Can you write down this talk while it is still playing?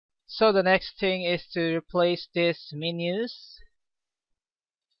So the next thing is to replace these menus.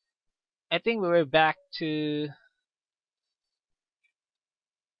 I think we were back to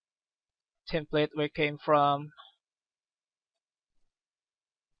template where it came from.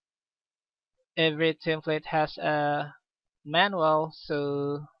 Every template has a manual,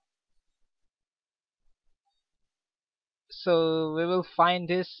 so we will find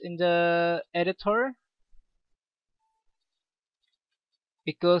this in the editor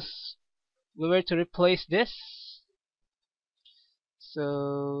because we were to replace this. So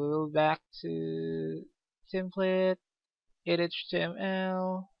we will back to template, edit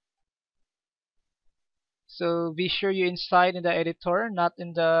HTML. So be sure you inside in the editor, not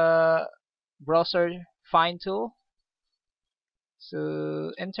in the browser find tool.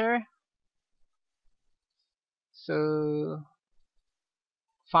 So enter. So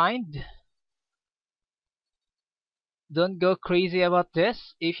find. Don't go crazy about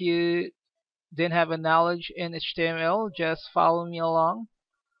this. If you didn't have a knowledge in HTML, just follow me along.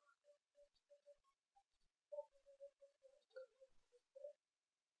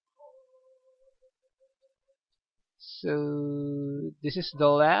 So this is the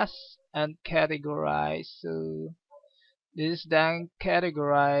last uncategorized. So this is the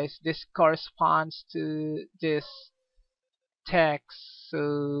uncategorized. This corresponds to this text.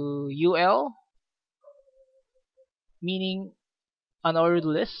 So UL meaning unordered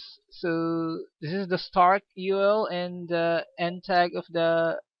list. So this is the start UL and the end tag of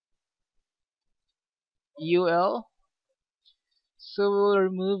the UL. So we'll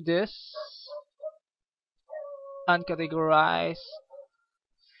remove this uncategorized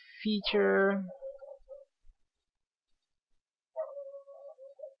feature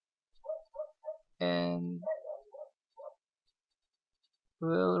and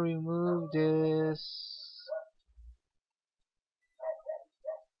we'll remove this.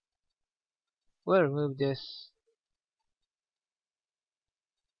 We'll remove this.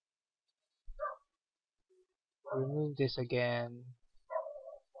 Remove this again.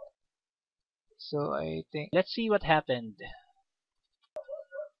 So I think let's see what happened.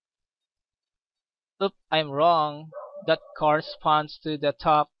 Oop, I'm wrong. That corresponds to the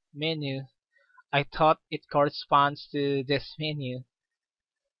top menu. I thought it corresponds to this menu.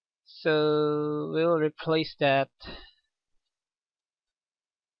 So we'll replace that.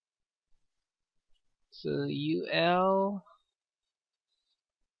 So UL,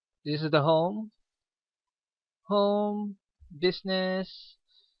 this is the home, business.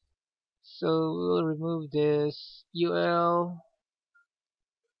 So we'll remove this UL.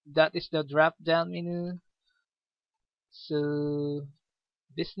 That is the drop down menu. So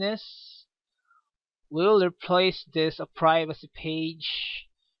business. We'll replace this a privacy page.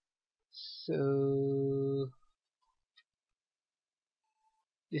 So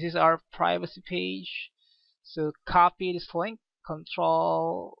this is our privacy page. So copy this link,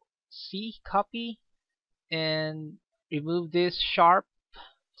 Control C, copy, and remove this sharp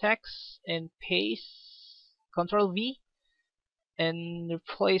text and paste, Control V, and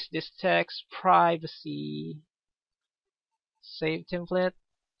replace this text privacy. Save template.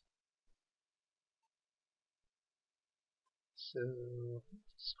 So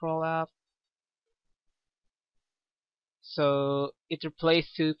scroll up. So it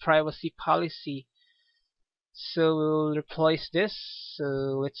replaced to privacy policy. So we'll replace this.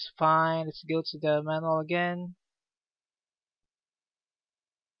 So it's fine. Let's go to the manual again.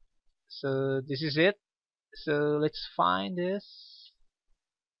 So this is it. So let's find this.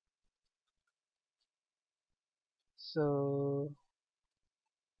 So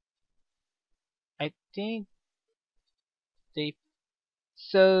I think they.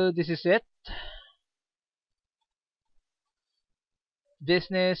 So this is it.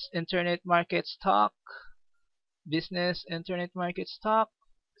 Business internet market stock. Business internet market stock.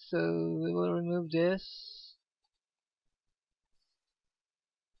 So we will remove this.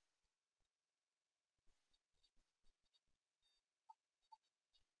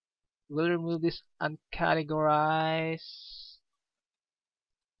 We'll remove this uncategorized.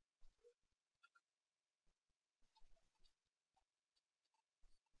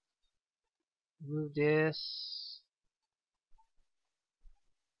 Remove this.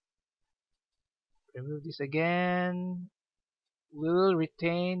 Remove this again. We will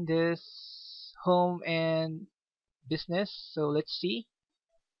retain this home and business. So let's see.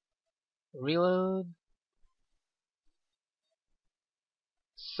 Reload.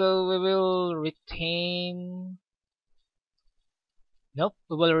 So we will retain. Nope.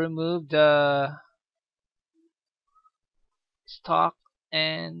 We will remove the stock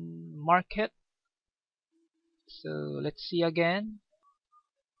and market. So let's see again.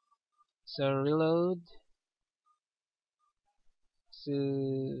 So reload. So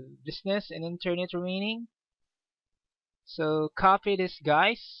business and internet remaining. So copy this,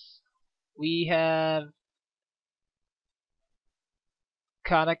 guys. We have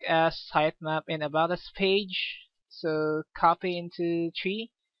contact us, sitemap, and about us page. So copy into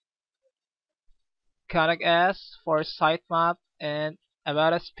tree. Contact us for sitemap and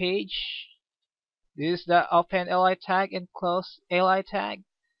about us page. This is the open li tag and close li tag.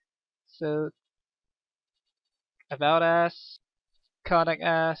 So about us, contact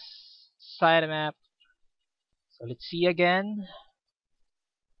us, sitemap. So let's see again.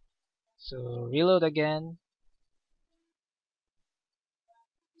 So reload again.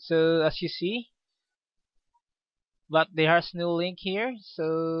 So as you see, but there's no link here.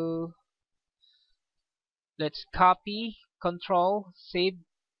 So let's copy, control, save,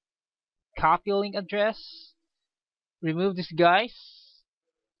 copy link address, remove this, guys,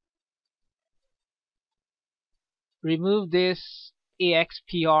 remove this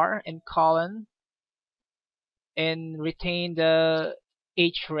expr and colon, and retain the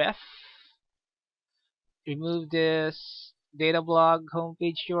href, remove this data blog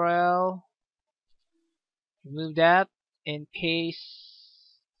homepage URL, remove that, and paste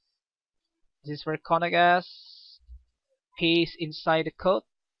this is for contact us, paste inside the code,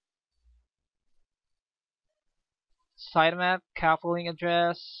 sitemap, copy link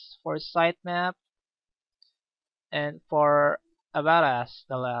address for sitemap, and for about us,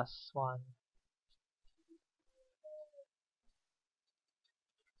 the last one.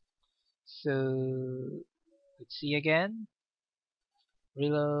 So let's see again.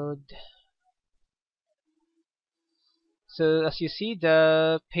 Reload. So as you see,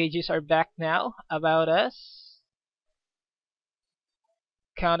 the pages are back now. About us,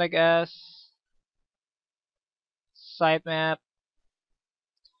 contact us, sitemap.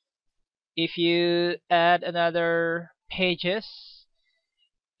 If you add another pages,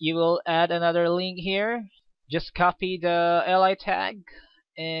 you will add another link here. Just copy the li tag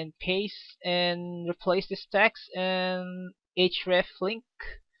and paste and replace this text and href link.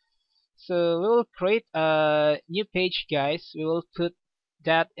 So we will create a new page, guys. We will put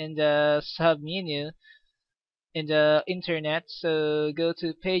that in the sub menu in the internet. So go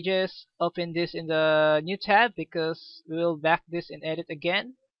to pages, open this in the new tab because we will back this and edit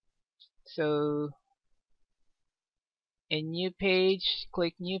again. So in new page,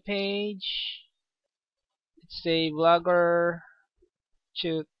 click new page. Let's say blogger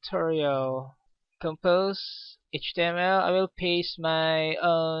tutorial. Compose HTML. I will paste my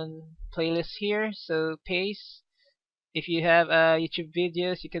own playlist here. So paste. If you have YouTube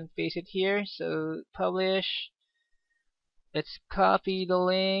videos, you can paste it here. So publish. Let's copy the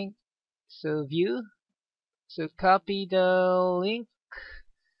link. So view. So copy the link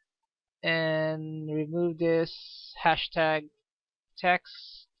and remove this hashtag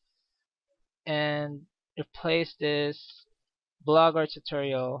text and replace this blogger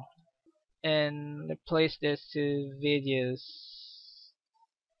tutorial and replace this to videos.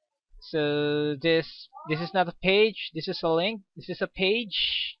 So this is not a page, this is a link, this is a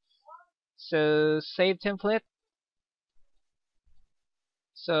page. So save template.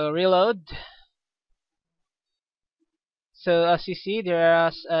 So reload. So as you see,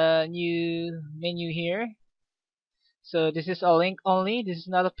 there's a new menu here. So this is a link only, this is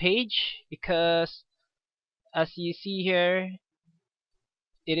not a page, because as you see here,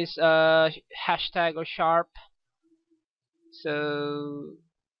 it is a hashtag or sharp. So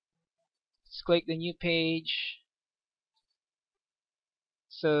let's click the new page.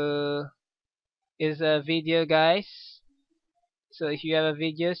 So is a video, guys. So if you have a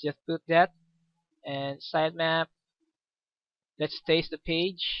videos, just put that and sitemap. Let's taste the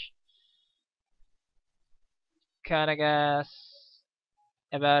page. Contact us,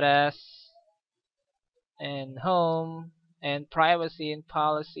 about us, and home, and privacy and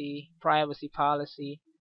policy, privacy policy.